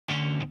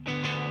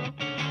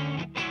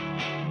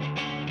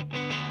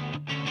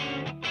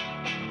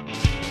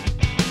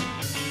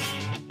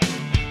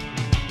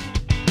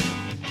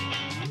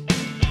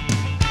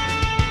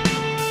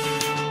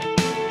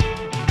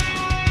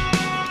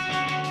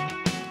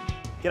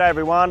G'day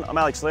everyone, I'm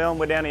Alex Leon.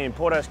 We're down here in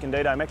Puerto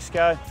Escondido,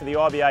 Mexico for the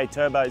IBA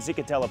Turbo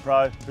ZICATELA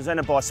Pro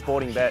presented by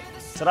Sportingbet.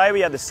 Today we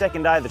had the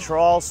second day of the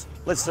trials.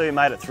 Let's see who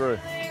made it through.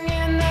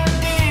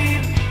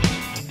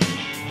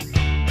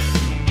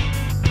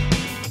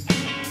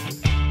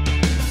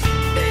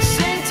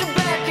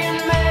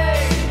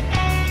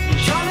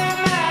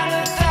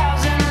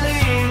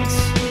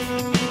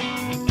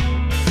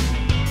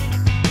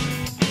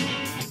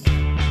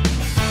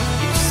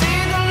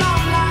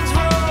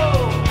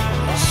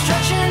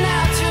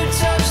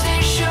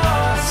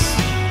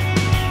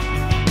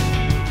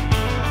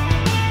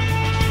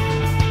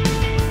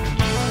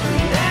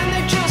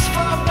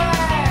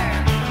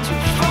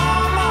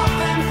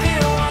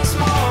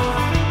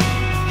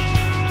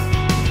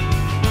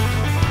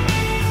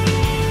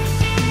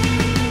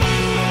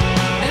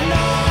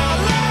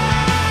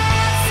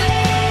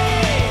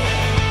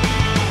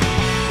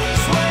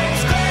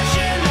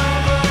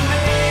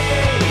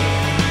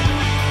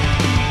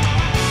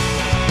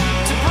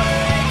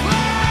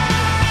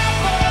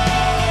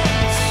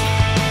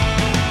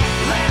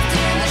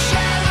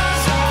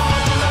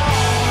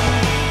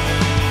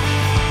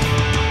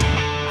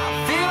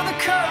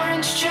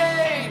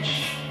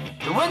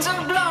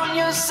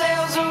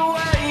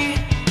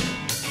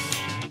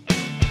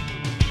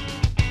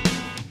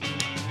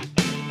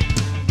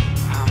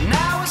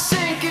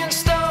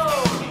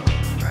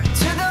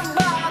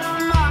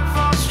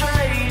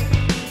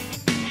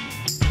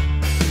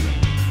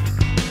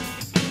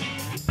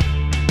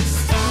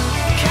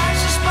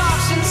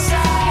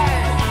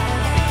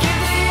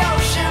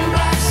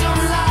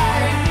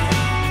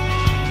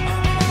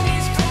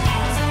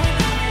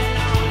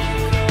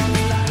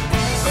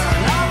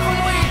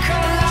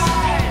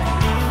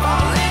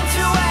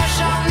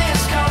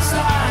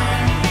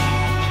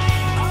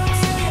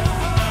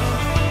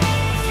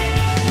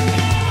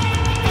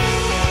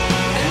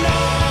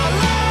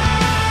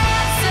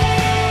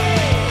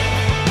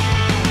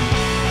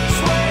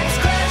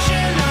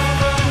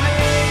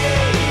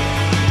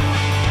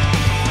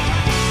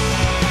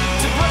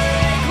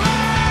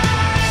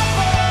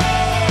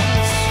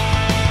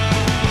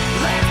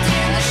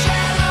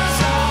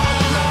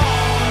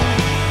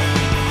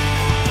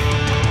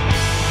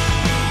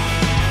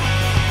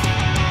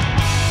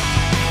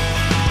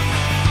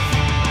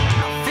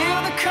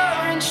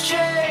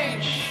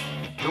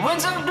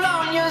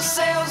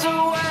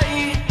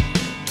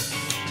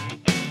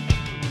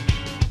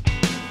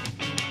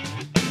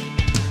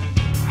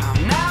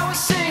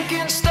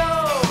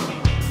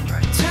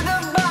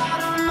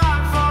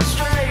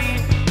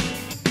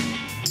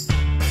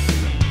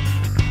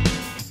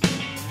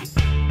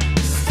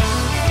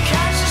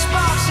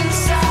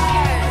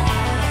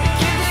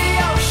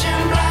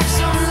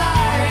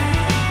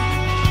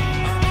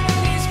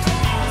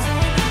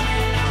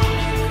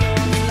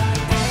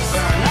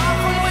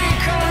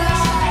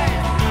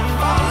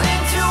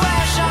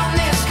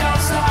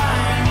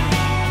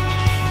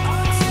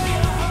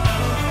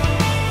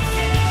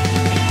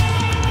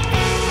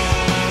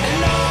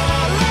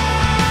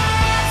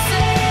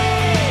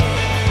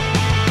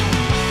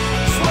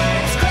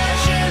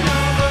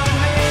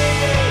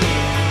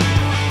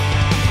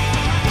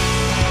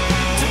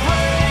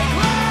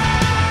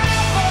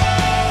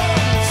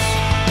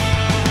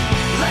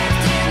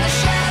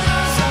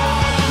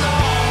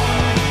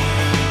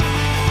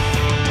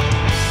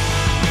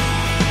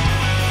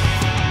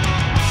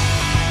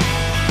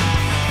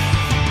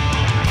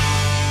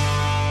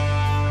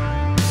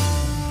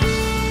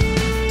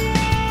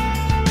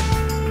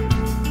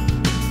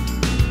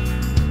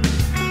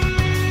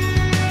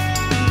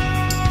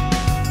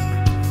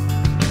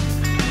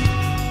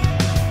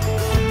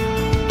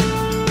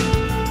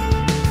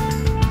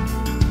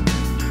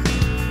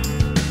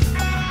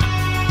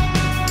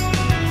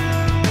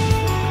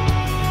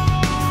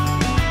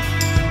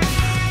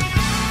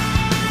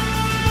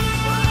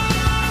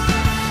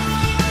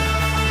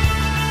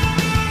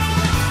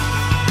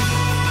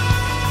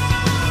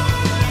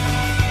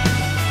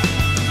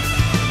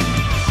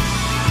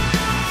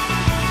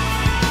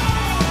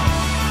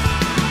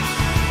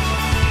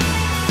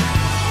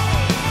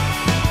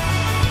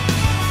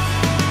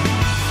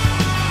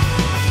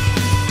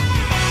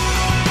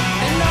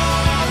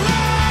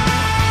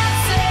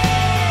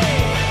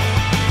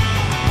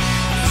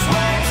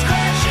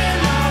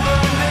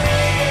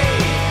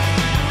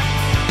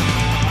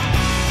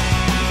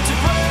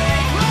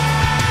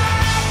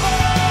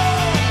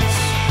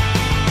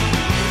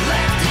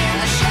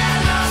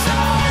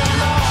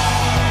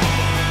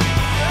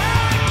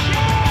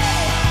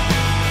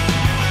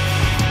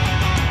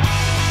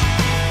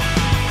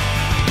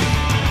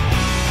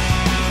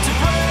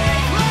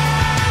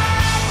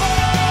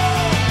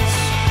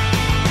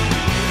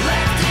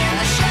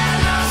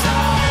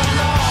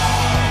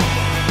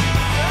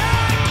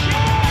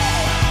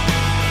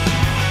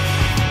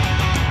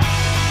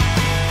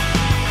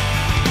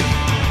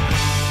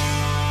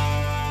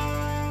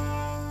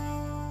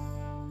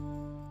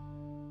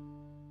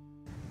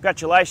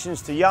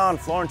 Congratulations to Yoan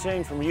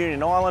Florantin from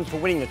Union Island for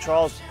winning the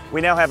trials. We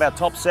now have our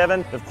top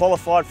 7 who've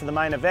qualified for the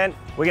main event.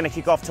 We're going to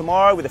kick off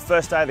tomorrow with the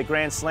first day of the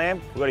Grand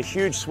Slam. We've got a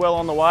huge swell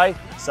on the way,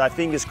 so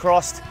fingers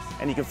crossed.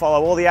 And you can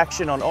follow all the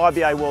action on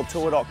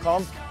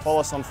IBAWorldTour.com.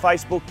 Follow us on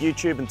Facebook,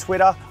 YouTube and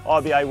Twitter,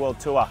 IBA World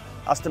Tour.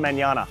 Hasta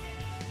mañana.